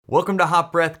Welcome to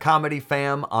Hot Breath Comedy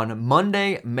Fam. On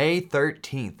Monday, May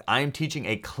 13th, I am teaching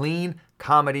a clean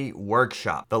comedy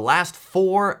workshop. The last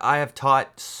 4 I have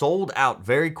taught sold out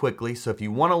very quickly, so if you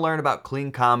want to learn about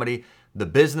clean comedy, the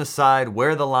business side,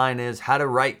 where the line is, how to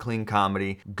write clean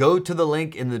comedy, go to the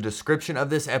link in the description of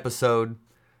this episode,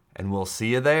 and we'll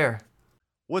see you there.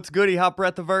 What's goody, Hot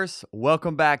Breathiverse?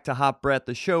 Welcome back to Hot Breath,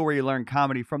 the show where you learn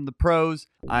comedy from the pros.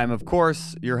 I'm, of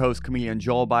course, your host, comedian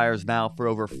Joel Byers, now for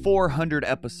over 400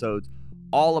 episodes,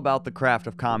 all about the craft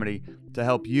of comedy to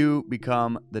help you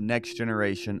become the next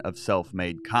generation of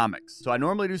self-made comics. So I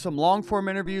normally do some long-form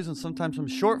interviews and sometimes some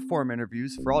short-form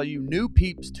interviews. For all you new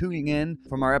peeps tuning in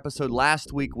from our episode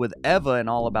last week with Eva and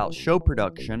all about show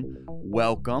production,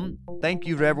 welcome. Thank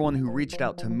you to everyone who reached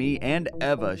out to me and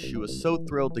Eva. She was so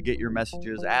thrilled to get your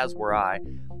messages, as were I.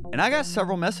 And I got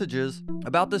several messages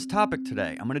about this topic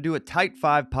today. I'm going to do a Type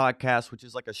 5 podcast, which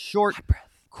is like a short,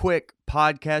 quick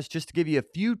podcast just to give you a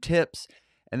few tips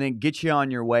and then get you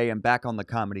on your way and back on the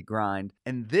comedy grind.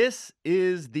 And this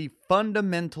is the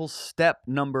fundamental step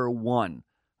number 1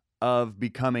 of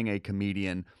becoming a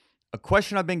comedian. A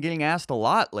question I've been getting asked a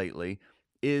lot lately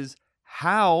is,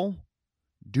 how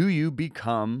do you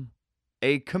become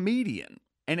a comedian?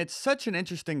 And it's such an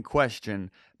interesting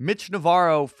question. Mitch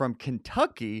Navarro from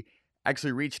Kentucky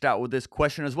actually reached out with this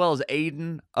question, as well as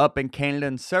Aiden up in Canada,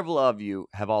 and several of you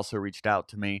have also reached out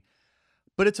to me.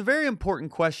 But it's a very important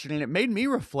question, and it made me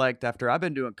reflect after I've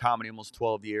been doing comedy almost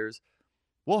 12 years.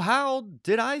 Well, how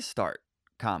did I start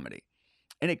comedy?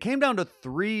 And it came down to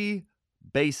 3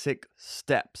 basic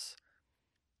steps.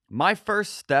 My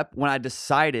first step when I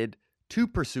decided to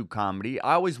pursue comedy,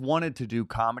 I always wanted to do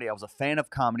comedy. I was a fan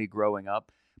of comedy growing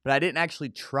up, but I didn't actually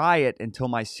try it until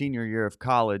my senior year of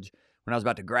college when I was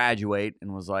about to graduate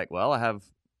and was like, well, I have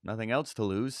nothing else to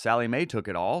lose. Sally Mae took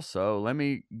it all, so let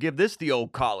me give this the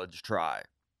old college try.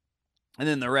 And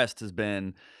then the rest has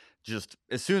been just,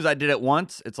 as soon as I did it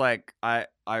once, it's like I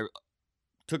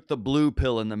took the blue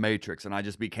pill in the Matrix and I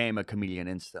just became a comedian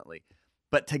instantly.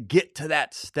 But to get to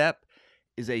that step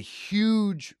is a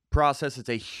huge process. It's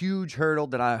a huge hurdle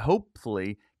that I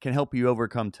hopefully can help you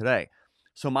overcome today.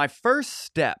 So my first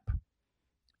step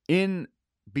in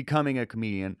becoming a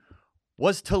comedian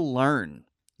was to learn,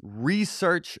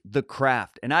 research the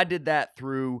craft. And I did that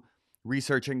through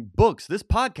researching books. This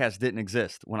podcast didn't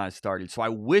exist when I started, so I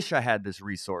wish I had this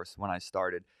resource when I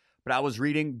started. But I was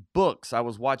reading books. I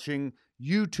was watching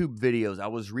YouTube videos. I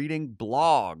was reading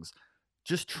blogs,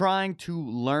 just trying to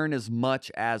learn as much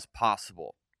as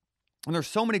possible. And there's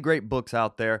so many great books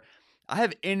out there. I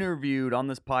have interviewed on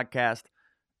this podcast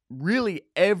really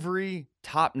every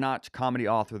top-notch comedy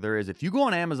author there is. If you go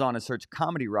on Amazon and search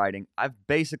comedy writing, I've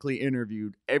basically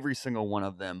interviewed every single one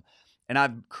of them. And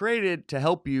I've created, to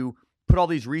help you put all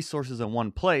these resources in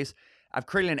one place, I've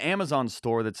created an Amazon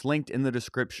store that's linked in the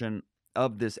description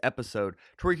of this episode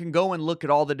to where you can go and look at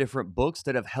all the different books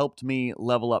that have helped me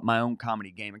level up my own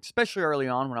comedy game, especially early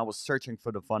on when I was searching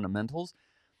for the fundamentals.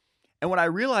 And what I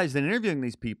realized in interviewing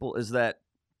these people is that,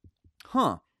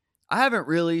 I haven't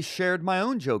really shared my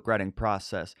own joke writing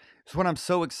process. So what I'm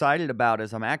so excited about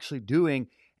is I'm actually doing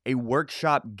a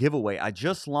workshop giveaway. I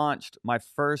just launched my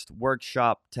first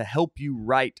workshop to help you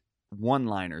write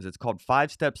one-liners. It's called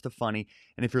 5 Steps to Funny.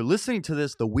 And if you're listening to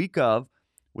this the week of,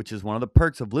 which is one of the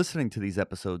perks of listening to these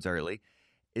episodes early,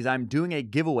 is I'm doing a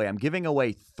giveaway. I'm giving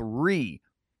away 3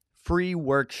 free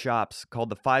workshops called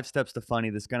the 5 Steps to Funny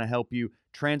that's going to help you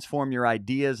transform your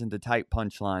ideas into tight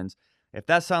punchlines. If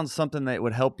that sounds something that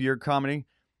would help your comedy,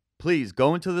 please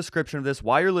go into the description of this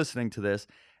while you're listening to this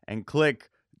and click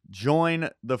join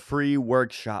the free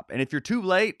workshop. And if you're too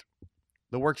late,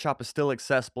 the workshop is still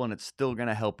accessible and it's still going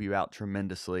to help you out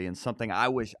tremendously, and something I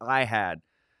wish I had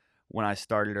when I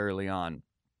started early on.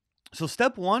 So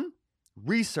step 1,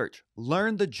 research.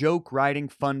 Learn the joke writing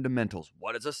fundamentals.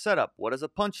 What is a setup? What is a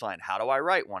punchline? How do I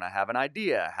write one? I have an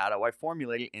idea. How do I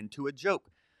formulate it into a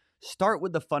joke? Start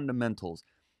with the fundamentals.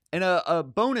 And a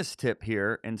bonus tip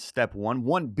here in step 1,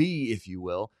 1B if you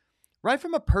will, write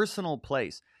from a personal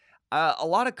place. A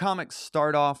lot of comics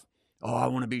start off, I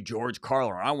want to be George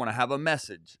Carlin, or I want to have a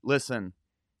message. Listen,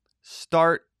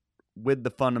 start with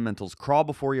the fundamentals. Crawl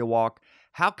before you walk.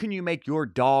 How can you make your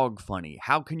dog funny?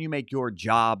 How can you make your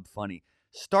job funny?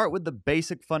 Start with the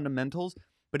basic fundamentals,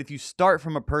 but if you start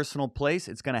from a personal place,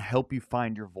 it's going to help you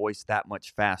find your voice that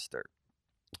much faster.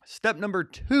 Step number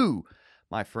 2,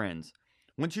 my friends,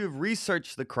 once you've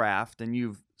researched the craft and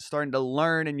you've started to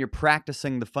learn and you're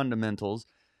practicing the fundamentals,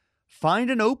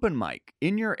 find an open mic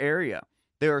in your area.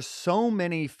 There are so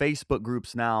many Facebook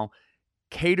groups now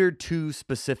catered to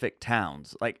specific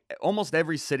towns. Like almost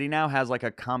every city now has like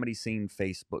a comedy scene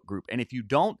Facebook group. And if you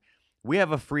don't, we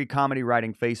have a free comedy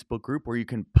writing Facebook group where you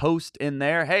can post in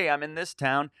there, hey, I'm in this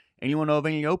town. Anyone know of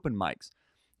any open mics?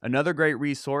 Another great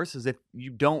resource is if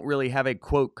you don't really have a,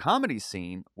 quote, comedy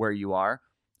scene where you are,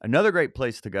 another great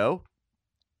place to go,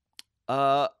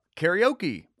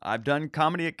 karaoke. I've done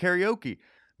comedy at karaoke,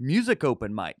 music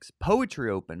open mics, poetry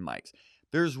open mics.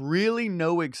 There's really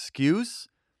no excuse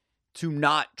to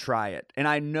not try it. And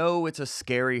I know it's a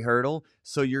scary hurdle,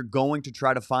 so you're going to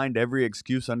try to find every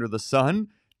excuse under the sun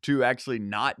to actually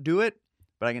not do it.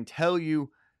 But I can tell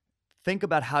you, think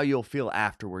about how you'll feel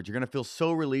afterwards. You're going to feel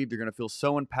so relieved. You're going to feel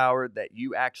so empowered that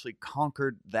you actually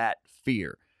conquered that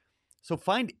fear. So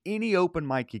find any open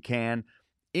mic you can,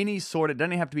 any sort. It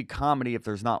doesn't have to be comedy if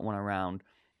there's not one around,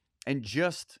 and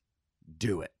just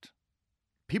do it.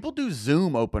 People do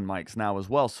Zoom open mics now as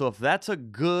well. So if that's a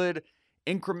good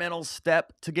incremental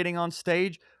step to getting on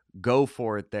stage, go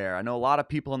for it there. I know a lot of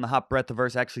people in the Hot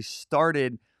Breathiverse actually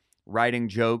started writing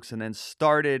jokes and then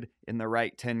started in the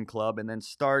Write 10 Club and then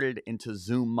started into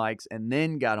Zoom mics and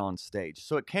then got on stage.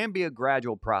 So it can be a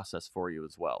gradual process for you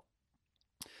as well.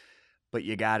 But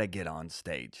you got to get on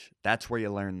stage. That's where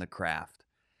you learn the craft.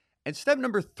 And step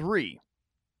number 3,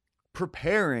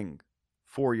 preparing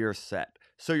for your set.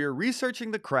 So you're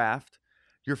researching the craft,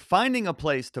 you're finding a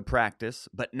place to practice,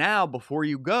 but now before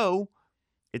you go,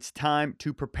 it's time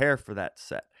to prepare for that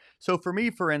set. So for me,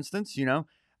 for instance,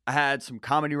 I had some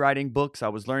comedy writing books. I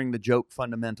was learning the joke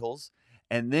fundamentals.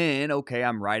 And then, okay,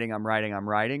 I'm writing.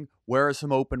 Where are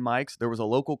some open mics? There was a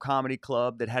local comedy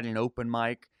club that had an open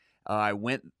mic. I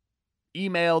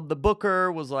emailed the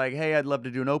booker, was like, hey, I'd love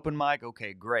to do an open mic.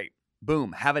 Okay, great.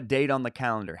 Boom, have a date on the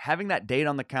calendar. Having that date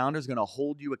on the calendar is going to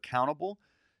hold you accountable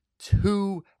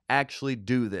to actually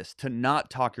do this, to not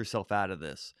talk yourself out of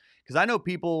this. Because I know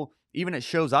people, even at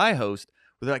shows I host,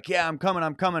 where they're like, yeah, I'm coming.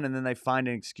 And then they find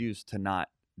an excuse to not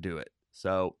do it.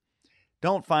 So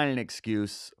don't find an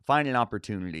excuse, find an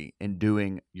opportunity in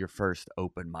doing your first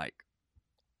open mic.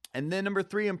 And then number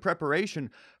 3 in preparation,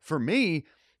 for me,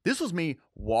 this was me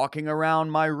walking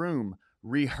around my room,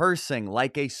 rehearsing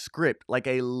like a script, like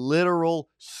a literal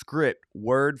script,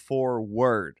 word for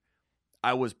word.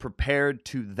 I was prepared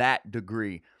to that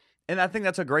degree. And I think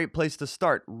that's a great place to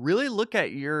start. Really look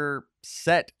at your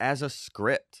set as a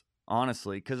script,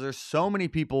 honestly, because there's so many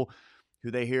people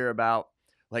who they hear about,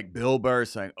 like Bill Burr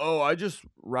saying, oh, I just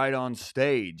write on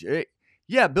stage.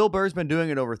 Yeah, Bill Burr's been doing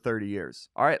it over 30 years.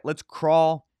 All right, let's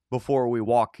crawl before we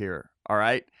walk here. All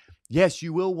right. Yes,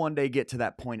 you will one day get to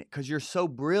that point because you're so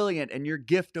brilliant and your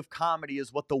gift of comedy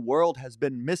is what the world has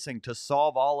been missing to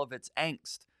solve all of its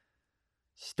angst.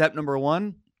 Step number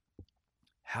 1,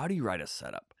 how do you write a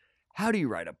setup? How do you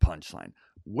write a punchline?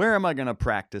 Where am I going to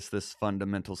practice this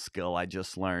fundamental skill I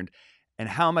just learned? And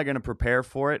how am I going to prepare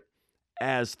for it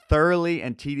as thoroughly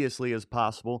and tediously as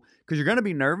possible? Because you're going to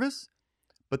be nervous,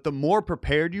 but the more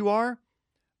prepared you are,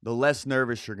 the less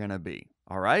nervous you're going to be.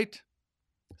 All right?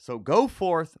 So go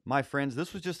forth, my friends.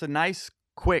 This was just a nice,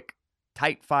 quick,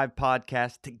 Tight 5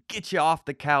 podcast to get you off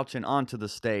the couch and onto the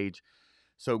stage.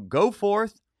 So go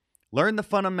forth, learn the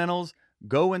fundamentals,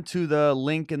 go into the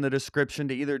link in the description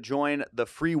to either join the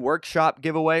free workshop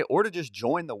giveaway or to just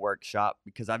join the workshop,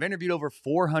 because I've interviewed over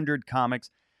 400 comics.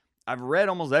 I've read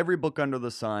almost every book under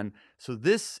the sun. So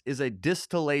this is a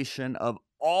distillation of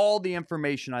all the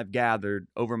information I've gathered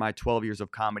over my 12 years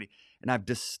of comedy, and I've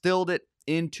distilled it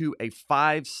into a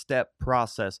 5-step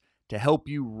process to help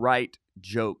you write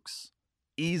jokes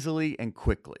easily and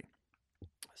quickly.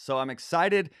 So I'm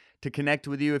excited to connect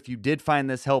with you. If you did find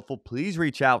this helpful, please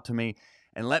reach out to me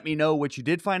and let me know what you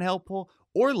did find helpful,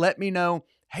 or let me know,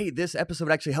 hey, this episode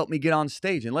actually helped me get on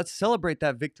stage, and let's celebrate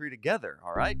that victory together,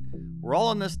 all right? We're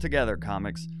all in this together,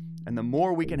 comics, and the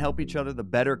more we can help each other, the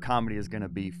better comedy is going to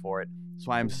be for it.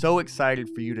 So I am so excited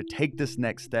for you to take this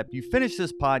next step. You finish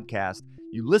this podcast,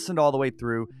 you listened all the way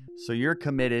through, so you're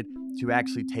committed to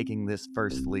actually taking this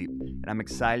first leap, and I'm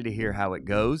excited to hear how it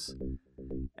goes.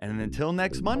 And until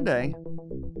next Monday,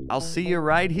 I'll see you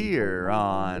right here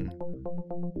on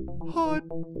Hot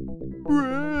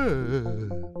Breath.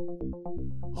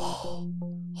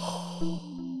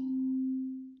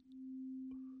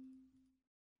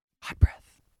 Hot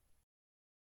Breath.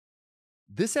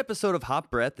 This episode of Hot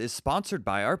Breath is sponsored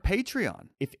by our Patreon.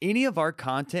 If any of our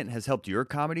content has helped your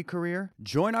comedy career,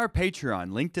 join our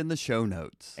Patreon linked in the show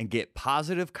notes and get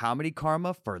positive comedy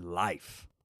karma for life.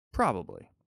 Probably.